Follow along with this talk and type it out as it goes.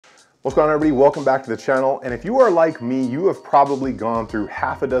What's going on, everybody? Welcome back to the channel. And if you are like me, you have probably gone through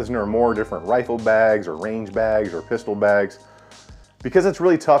half a dozen or more different rifle bags or range bags or pistol bags because it's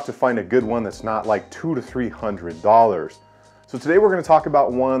really tough to find a good one that's not like $200 to $300. So today we're going to talk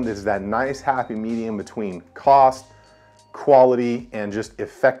about one that's that nice happy medium between cost, quality, and just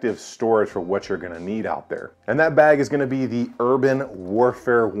effective storage for what you're going to need out there. And that bag is going to be the Urban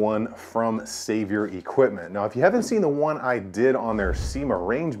Warfare one from Savior Equipment. Now, if you haven't seen the one I did on their SEMA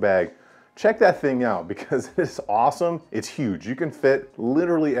range bag, check that thing out because it's awesome. It's huge. You can fit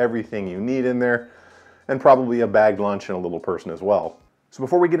literally everything you need in there and probably a bagged lunch and a little person as well. So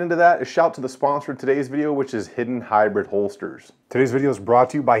before we get into that, a shout to the sponsor of today's video, which is Hidden Hybrid Holsters. Today's video is brought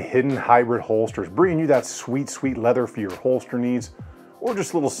to you by Hidden Hybrid Holsters, bringing you that sweet, sweet leather for your holster needs, or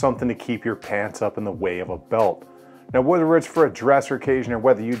just a little something to keep your pants up in the way of a belt. Now, whether it's for a dress occasion or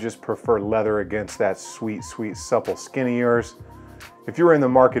whether you just prefer leather against that sweet, sweet, supple skin of yours, if you're in the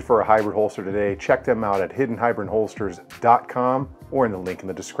market for a hybrid holster today, check them out at hiddenhybridholsters.com or in the link in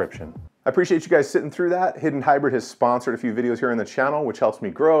the description. I appreciate you guys sitting through that. Hidden Hybrid has sponsored a few videos here on the channel, which helps me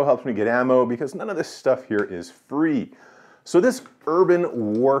grow, helps me get ammo, because none of this stuff here is free. So this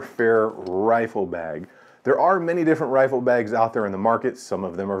Urban Warfare rifle bag, there are many different rifle bags out there in the market. Some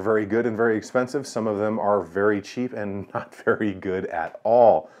of them are very good and very expensive. Some of them are very cheap and not very good at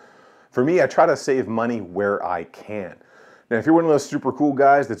all. For me, I try to save money where I can. Now, if you're one of those super cool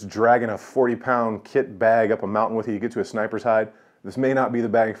guys that's dragging a 40-pound kit bag up a mountain with you to get to a sniper's hide, this may not be the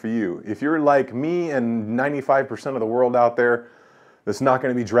bag for you. If you're like me and 95% of the world out there that's not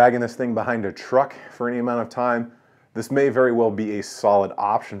going to be dragging this thing behind a truck for any amount of time, this may very well be a solid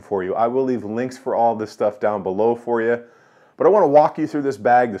option for you. I will leave links for all this stuff down below for you, but I want to walk you through this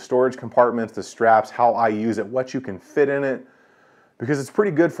bag, the storage compartments, the straps, how I use it, what you can fit in it, because it's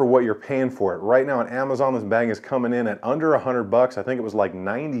pretty good for what you're paying for it. Right now on Amazon, this bag is coming in at under $100. I think it was like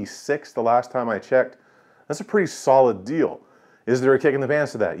 96 the last time I checked. That's a pretty solid deal. Is there a kick in the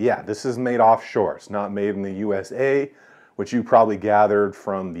pants to that? Yeah, this is made offshore. It's not made in the USA, which you probably gathered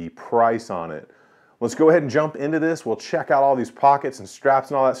from the price on it. Let's go ahead and jump into this. We'll check out all these pockets and straps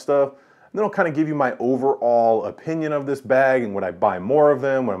and all that stuff. And then I'll kind of give you my overall opinion of this bag and would I buy more of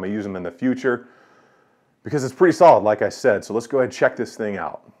them, when I'm gonna use them in the future, because it's pretty solid, like I said. So let's go ahead and check this thing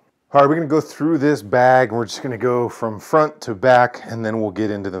out. All right, we're gonna go through this bag and we're just gonna go from front to back, and then we'll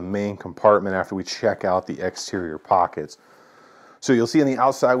get into the main compartment after we check out the exterior pockets. So you'll see on the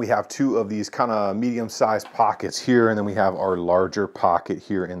outside we have two of these kind of medium-sized pockets here, and then we have our larger pocket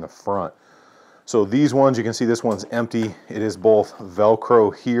here in the front. So these ones, you can see this one's empty. It is both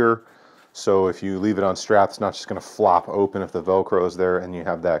Velcro here, so if you leave it unstrapped, it's not just going to flop open if the Velcro is there, and you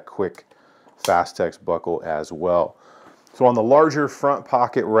have that quick Fastex buckle as well. So on the larger front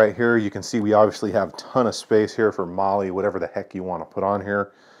pocket right here, you can see we obviously have a ton of space here for Molly, whatever the heck you want to put on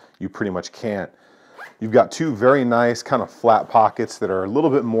here, you pretty much can't. You've got two very nice kind of flat pockets that are a little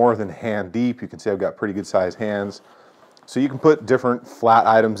bit more than hand deep. You can see I've got pretty good sized hands. So you can put different flat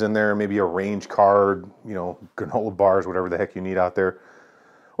items in there, maybe a range card, you know, granola bars, whatever the heck you need out there.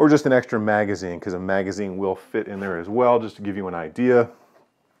 Or just an extra magazine, because a magazine will fit in there as well, just to give you an idea.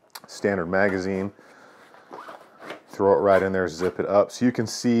 Standard magazine. Throw it right in there, zip it up. So you can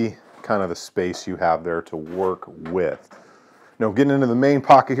see kind of the space you have there to work with. Now, getting into the main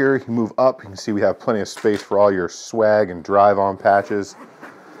pocket here, you move up, you can see we have plenty of space for all your swag and drive-on patches.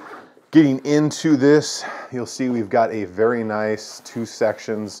 Getting into this, you'll see we've got a very nice two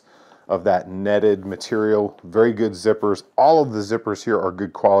sections of that netted material. Very good zippers. All of the zippers here are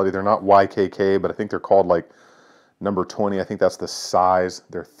good quality. They're not YKK, but I think they're called like number 20. I think that's the size.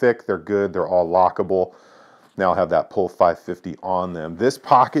 They're thick, they're good, they're all lockable. Now I'll have that pull 550 on them. This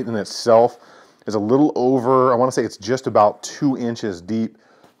pocket in itself is a little over, I want to say it's just about 2 inches deep.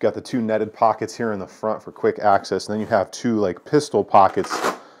 Got the two netted pockets here in the front for quick access, and then you have two like pistol pockets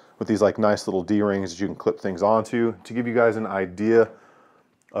with these like nice little D-rings that you can clip things onto. To give you guys an idea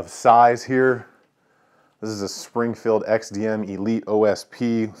of size here, this is a Springfield XDM Elite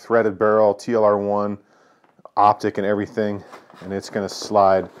OSP, threaded barrel, TLR1, optic and everything, and it's going to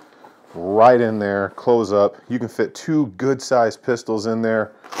slide right in there, close up. You can fit two good sized pistols in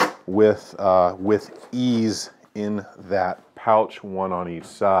there with ease in that pouch, one on each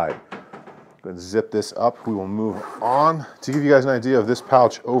side. Go ahead and zip this up. We will move on. To give you guys an idea of this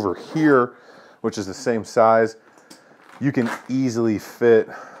pouch over here, which is the same size, you can easily fit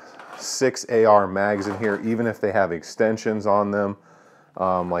 6 AR mags in here, even if they have extensions on them,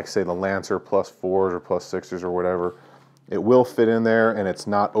 like say the Lancer +4s or +6s or whatever. It will fit in there, and it's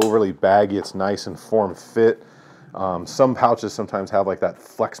not overly baggy. It's nice and form fit. Some pouches sometimes have like that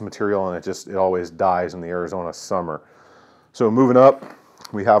flex material, and it always dies in the Arizona summer. So moving up,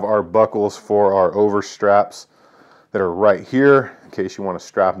 We have our buckles for our over straps that are right here in case you want to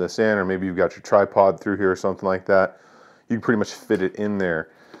strap this in, or maybe you've got your tripod through here or something like that. You can pretty much fit it in there.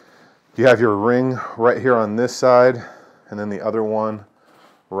 You have your ring right here on this side, and then the other one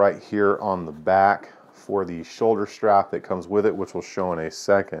right here on the back for the shoulder strap that comes with it, which we'll show in a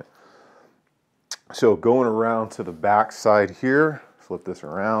second. So going around to the back side here, flip this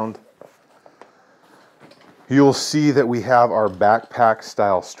around, you'll see that we have our backpack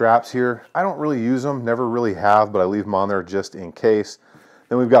style straps here. I don't really use them, never really have, but I leave them on there just in case.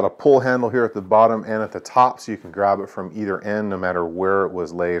 Then we've got a pull handle here at the bottom and at the top, so you can grab it from either end no matter where it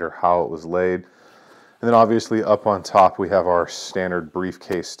was laid or how it was laid. And then obviously up on top we have our standard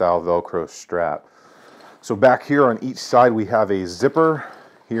briefcase style Velcro strap. So back here on each side we have a zipper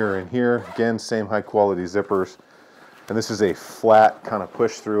here and here. Again, same high quality zippers. And this is a flat kind of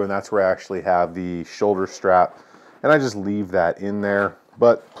push through, and that's where I actually have the shoulder strap. And I just leave that in there,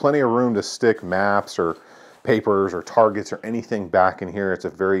 but plenty of room to stick maps or papers or targets or anything back in here. It's a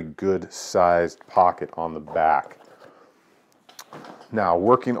very good sized pocket on the back. Now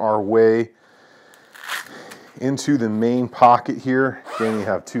working our way into the main pocket here, again you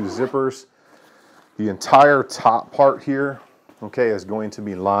have two zippers. The entire top part here, okay, is going to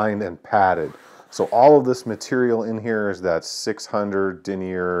be lined and padded. So all of this material in here is that 600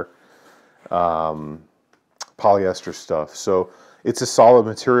 denier polyester stuff. So it's a solid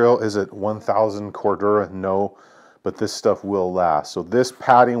material. Is it 1000 Cordura? No, but this stuff will last. So this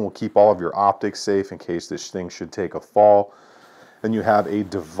padding will keep all of your optics safe in case this thing should take a fall. Then you have a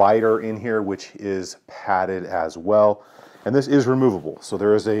divider in here, which is padded as well. And this is removable. So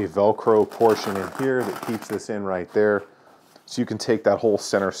there is a Velcro portion in here that keeps this in right there. So you can take that whole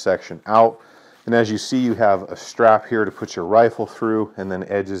center section out. And as you see, you have a strap here to put your rifle through, and then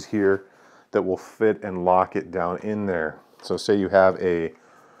edges here that will fit and lock it down in there. So say you have a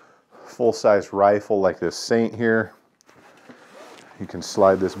full-size rifle like this Saint here. You can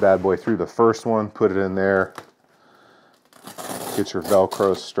slide this bad boy through the first one, put it in there, get your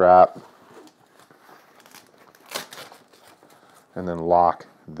Velcro strap, and then lock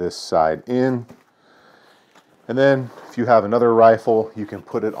this side in. And then if you have another rifle, you can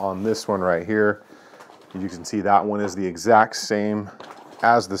put it on this one right here. You can see that one is the exact same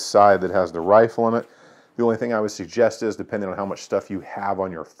as the side that has the rifle in it. The only thing I would suggest is, depending on how much stuff you have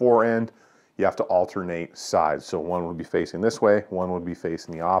on your fore end, you have to alternate sides. So one would be facing this way, one would be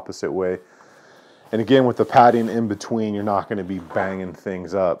facing the opposite way. And again, with the padding in between, you're not going to be banging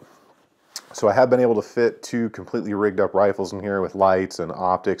things up. So I have been able to fit two completely rigged up rifles in here with lights and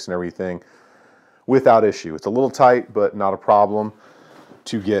optics and everything without issue. It's a little tight, but not a problem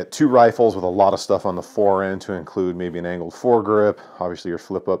to get two rifles with a lot of stuff on the fore end, to include maybe an angled foregrip, obviously your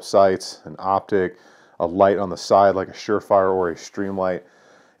flip up sights, an optic, a light on the side like a Surefire or a Streamlight,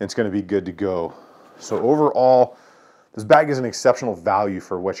 and it's going to be good to go. So overall, this bag is an exceptional value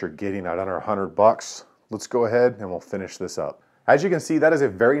for what you're getting at under $100. Let's go ahead and we'll finish this up. As you can see, that is a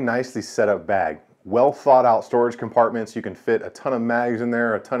very nicely set up bag. Well thought out storage compartments. You can fit a ton of mags in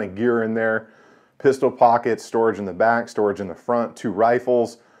there, a ton of gear in there, pistol pockets, storage in the back, storage in the front, two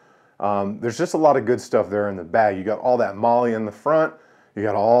rifles. There's just a lot of good stuff there in the bag. You got all that MOLLE in the front. You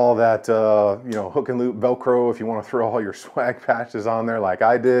got all that, you know, hook and loop Velcro if you want to throw all your swag patches on there like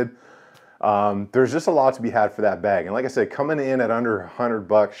I did. There's just a lot to be had for that bag. And like I said, coming in at under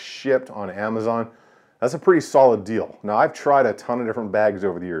 $100 shipped on Amazon, that's a pretty solid deal. Now, I've tried a ton of different bags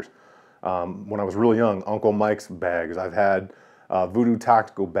over the years. When I was really young, Uncle Mike's bags. I've had Voodoo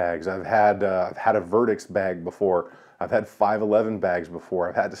Tactical bags. I've had a Verdicts bag before. I've had 511 bags before.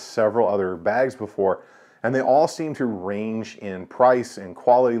 I've had several other bags before, and they all seem to range in price and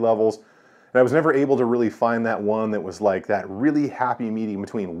quality levels. And I was never able to really find that one that was like that really happy medium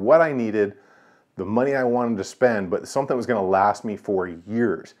between what I needed, the money I wanted to spend, but something that was going to last me for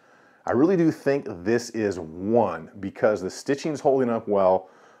years. I really do think this is one, because the stitching's holding up well.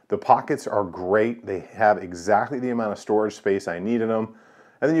 The pockets are great. They have exactly the amount of storage space I need in them.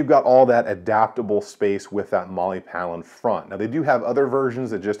 And then you've got all that adaptable space with that MOLLE panel in front. Now, they do have other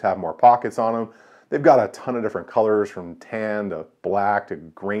versions that just have more pockets on them. They've got a ton of different colors, from tan to black to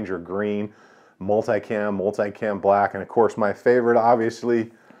Granger green, multicam black, and of course my favorite obviously is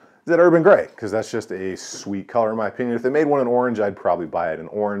that urban gray, because that's just a sweet color in my opinion. If they made one in orange, I'd probably buy it in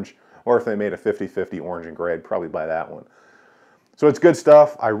orange, or if they made a 50-50 orange and gray, I'd probably buy that one. So it's good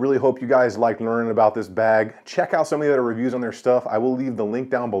stuff. I really hope you guys like learning about this bag. Check out some of the other reviews on their stuff. I will leave the link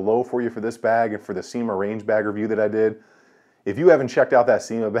down below for you for this bag and for the SEMA range bag review that I did. If you haven't checked out that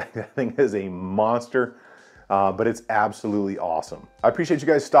SEMA bag, that thing is a monster. but it's absolutely awesome. I appreciate you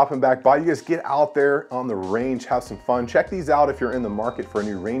guys stopping back by. You guys get out there on the range, have some fun. Check these out if you're in the market for a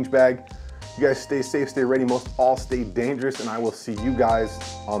new range bag. You guys stay safe, stay ready, most all stay dangerous, and I will see you guys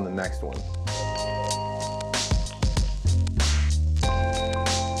on the next one.